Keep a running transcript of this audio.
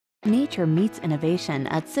Nature meets innovation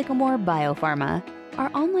at Sycamore BioPharma.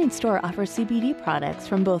 Our online store offers CBD products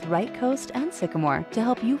from both Right Coast and Sycamore to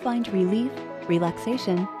help you find relief,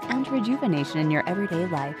 relaxation, and rejuvenation in your everyday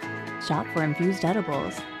life. Shop for infused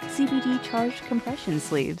edibles, CBD charged compression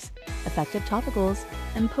sleeves, effective topicals,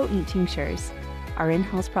 and potent tinctures. Our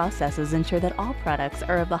in-house processes ensure that all products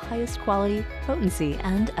are of the highest quality, potency,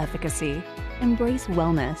 and efficacy. Embrace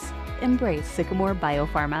wellness. Embrace Sycamore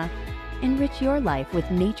BioPharma. Enrich your life with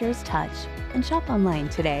nature's touch and shop online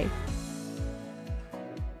today.